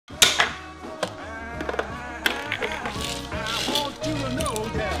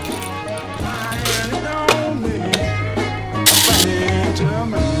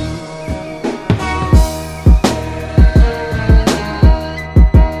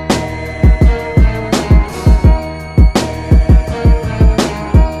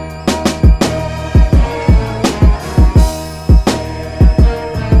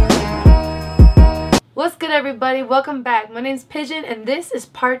everybody, welcome back. My name's Pigeon and this is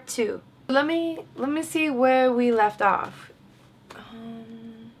part 2. Let me see where we left off.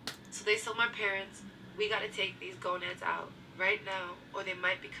 So they told my parents, we gotta take these gonads out right now or they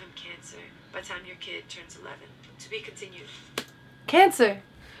might become cancer by the time your kid turns 11. To be continued. Cancer!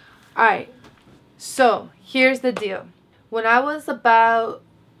 Alright, so here's the deal. When I was about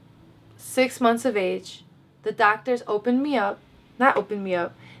 6 months of age, the doctors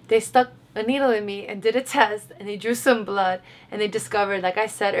they stuck a needle in me and did a test, and they drew some blood, and they discovered, like I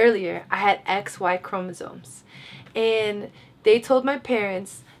said earlier, I had XY chromosomes. And they told my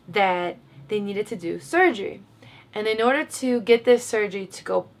parents that they needed to do surgery. And in order to get this surgery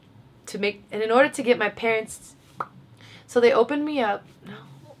in order to get my parents, so they opened me up.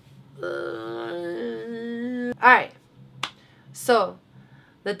 Alright, so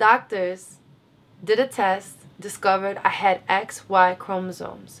the doctors did a test, discovered I had XY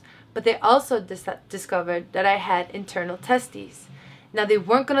chromosomes, but they also discovered that I had internal testes. Now, they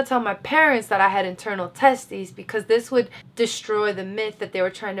weren't going to tell my parents that I had internal testes because this would destroy the myth that they were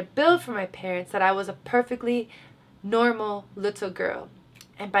trying to build for my parents, that I was a perfectly normal little girl.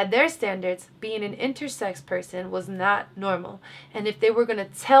 And by their standards, being an intersex person was not normal. And if they were going to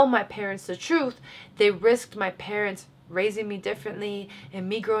tell my parents the truth, they risked my parents raising me differently and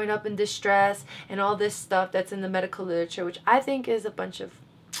me growing up in distress and all this stuff that's in the medical literature, which I think is a bunch of...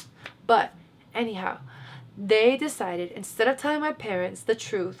 But anyhow, they decided, instead of telling my parents the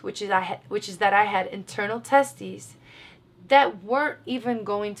truth, which is that I had internal testes that weren't even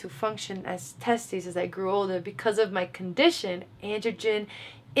going to function as testes as I grew older because of my condition, androgen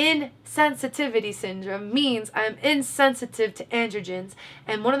insensitivity syndrome, means I'm insensitive to androgens,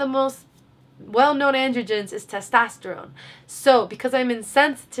 and one of the most well-known androgens is testosterone. So because I'm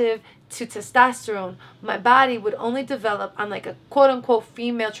insensitive to testosterone, my body would only develop on like a quote-unquote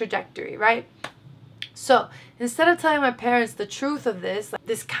female trajectory, right? So instead of telling my parents the truth of this, like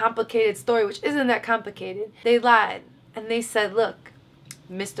this complicated story, which isn't that complicated, they lied. And they said, look,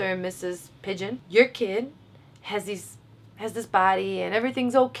 Mr. and Mrs. Pigeon, your kid has this body and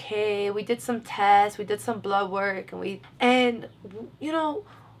everything's okay. We did some tests, we did some blood work, and you know,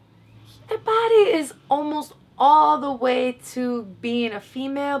 their body is almost all the way to being a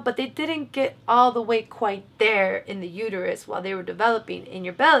female, but they didn't get all the way quite there in the uterus while they were developing in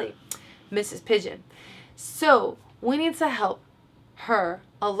your belly, Mrs. Pigeon. So we need to help her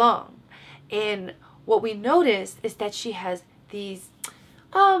along. And what we noticed is that she has these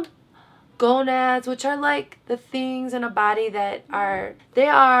gonads, which are like the things in a body that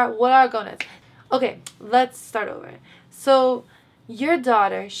what are gonads? Okay, let's start over. So your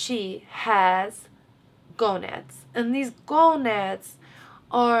daughter, she has gonads, and these gonads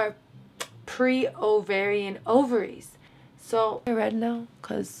are pre-ovarian ovaries. So I read now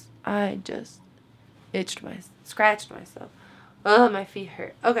because I just scratched myself. Oh, my feet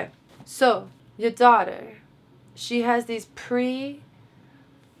hurt. Okay, so your daughter, she has these pre-formed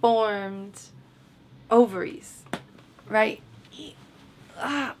ovaries, right?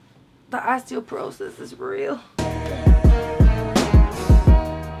 The osteoporosis is real.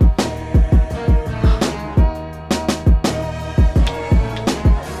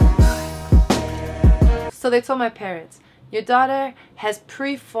 So they told my parents, your daughter has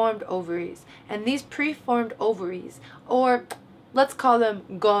preformed ovaries, and these preformed ovaries, or let's call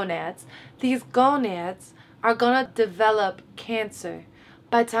them gonads, these gonads are gonna develop cancer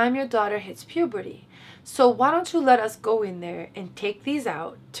by the time your daughter hits puberty. So why don't you let us go in there and take these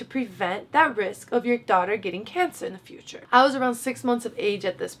out to prevent that risk of your daughter getting cancer in the future? I was around 6 months of age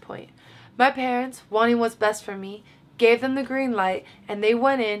at this point. My parents, wanting what's best for me, gave them the green light, and they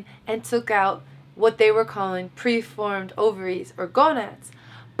went in and took out what they were calling preformed ovaries or gonads,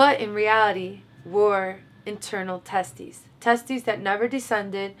 but in reality were internal testes. Testes that never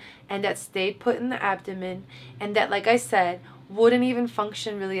descended and that stayed put in the abdomen, and that, like I said, wouldn't even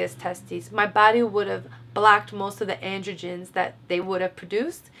function really as testes. My body would have blocked most of the androgens that they would have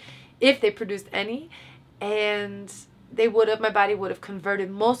produced, if they produced any, and my body would have converted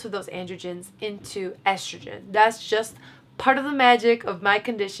most of those androgens into estrogen. That's just part of the magic of my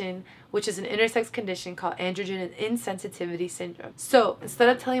condition, which is an intersex condition called androgen insensitivity syndrome. So instead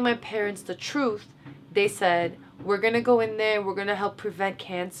of telling my parents the truth, they said, we're going to go in there, we're going to help prevent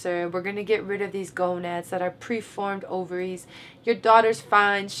cancer, we're going to get rid of these gonads that are preformed ovaries. Your daughter's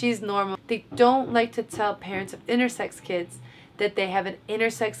fine, she's normal. They don't like to tell parents of intersex kids that they have an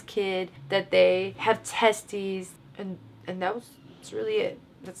intersex kid, that they have testes, and that's really it.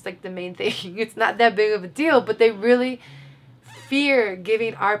 That's like the main thing. It's not that big of a deal, but they really fear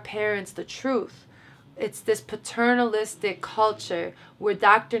giving our parents the truth. it's this paternalistic culture where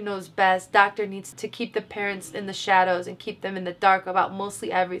doctor knows best, doctor needs to keep the parents in the shadows and keep them in the dark about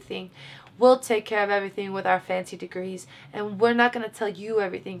mostly everything. We'll take care of everything with our fancy degrees, and we're not going to tell you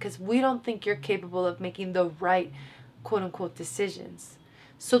everything because we don't think you're capable of making the right quote-unquote decisions.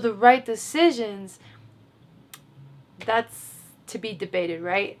 So the right decisions, that's to be debated,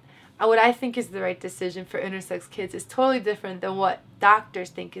 right? What I think is the right decision for intersex kids is totally different than what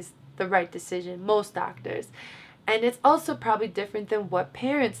doctors think is the right decision, most doctors. And it's also probably different than what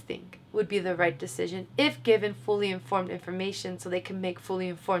parents think would be the right decision if given fully informed information so they can make fully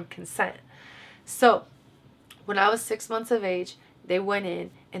informed consent. So when I was 6 months of age, they went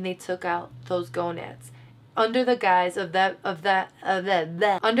in and they took out those gonads under the guise of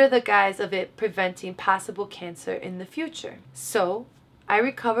under the guise of it preventing possible cancer in the future. So I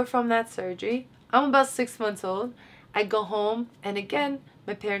recover from that surgery. I'm about 6 months old. I go home, and again,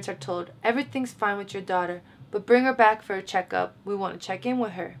 my parents are told, everything's fine with your daughter, but bring her back for a checkup. We want to check in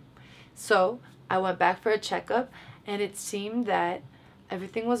with her. So I went back for a checkup, and it seemed that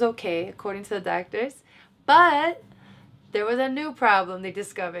everything was okay, according to the doctors. But there was a new problem they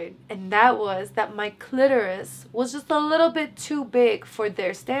discovered, and that was that my clitoris was just a little bit too big for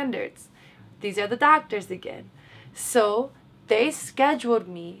their standards. These are the doctors again. So they scheduled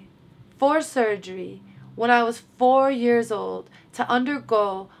me for surgery when I was 4 years old to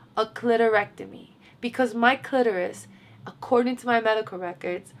undergo a clitorectomy because my clitoris, according to my medical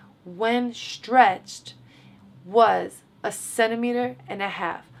records, when stretched, was 1.5 centimeters.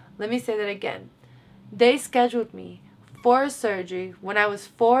 Let me say that again. They scheduled me for a surgery when I was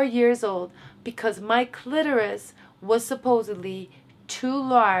 4 years old because my clitoris was supposedly too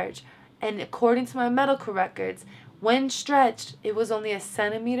large, and according to my medical records, when stretched, it was only 1.5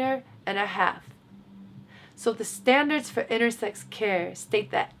 centimeters. So the standards for intersex care state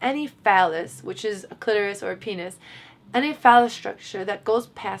that any phallus, which is a clitoris or a penis, any phallus structure that goes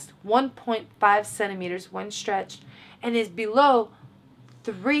past 1.5 centimeters when stretched and is below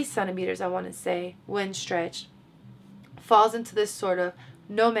 3 centimeters, I want to say, when stretched, falls into this sort of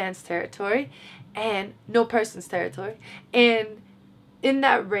no man's territory and no person's territory. And in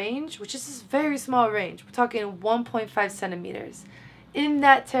that range, which is this very small range, we're talking 1.5 centimeters, in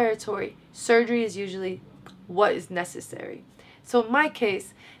that territory, surgery is usually what is necessary. So in my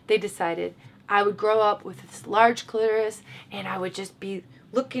case, they decided I would grow up with this large clitoris and I would just be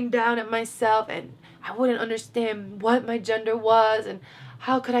looking down at myself and I wouldn't understand what my gender was and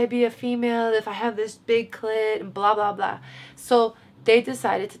how could I be a female if I have this big clit and blah blah blah. So they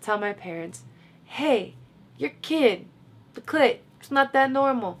decided to tell my parents, hey, your kid, the clit, it's not that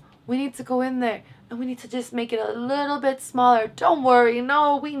normal. We need to go in there and we need to just make it a little bit smaller. Don't worry.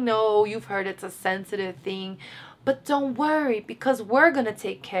 No, we know you've heard it's a sensitive thing. But don't worry, because we're going to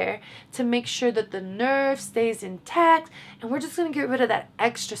take care to make sure that the nerve stays intact. And we're just going to get rid of that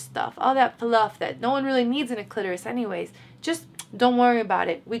extra stuff. All that fluff that no one really needs in a clitoris anyways. Just don't worry about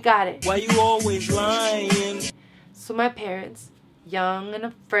it. We got it. Why you always lying? So my parents, young and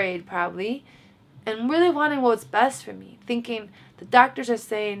afraid probably, and really wanting what's best for me, thinking the doctors are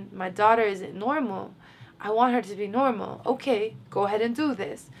saying my daughter isn't normal. I want her to be normal. Okay, go ahead and do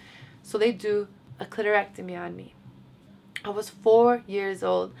this. So they do a clitorectomy on me. I was 4 years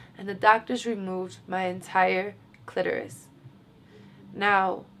old and the doctors removed my entire clitoris.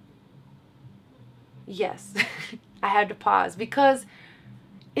 Now, yes, I had to pause because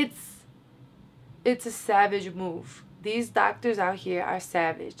it's a savage move. These doctors out here are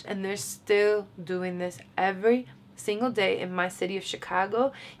savage and they're still doing this every single day in my city of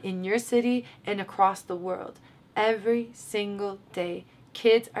Chicago, in your city, and across the world. Every single day,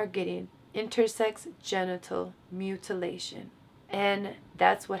 kids are getting intersex genital mutilation. And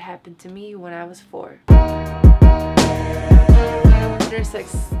that's what happened to me when I was 4. Intersex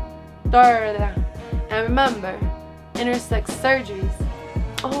started. And remember, intersex surgeries.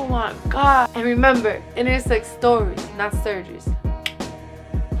 Oh my God. And remember, intersex stories, not surgeries.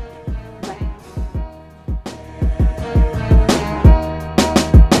 Bye.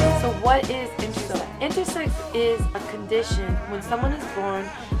 So what is intersex? Intersex is a condition when someone is born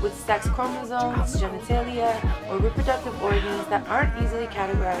with sex chromosomes, genitalia, or reproductive organs that aren't easily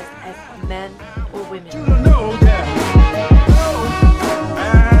categorized as men or women.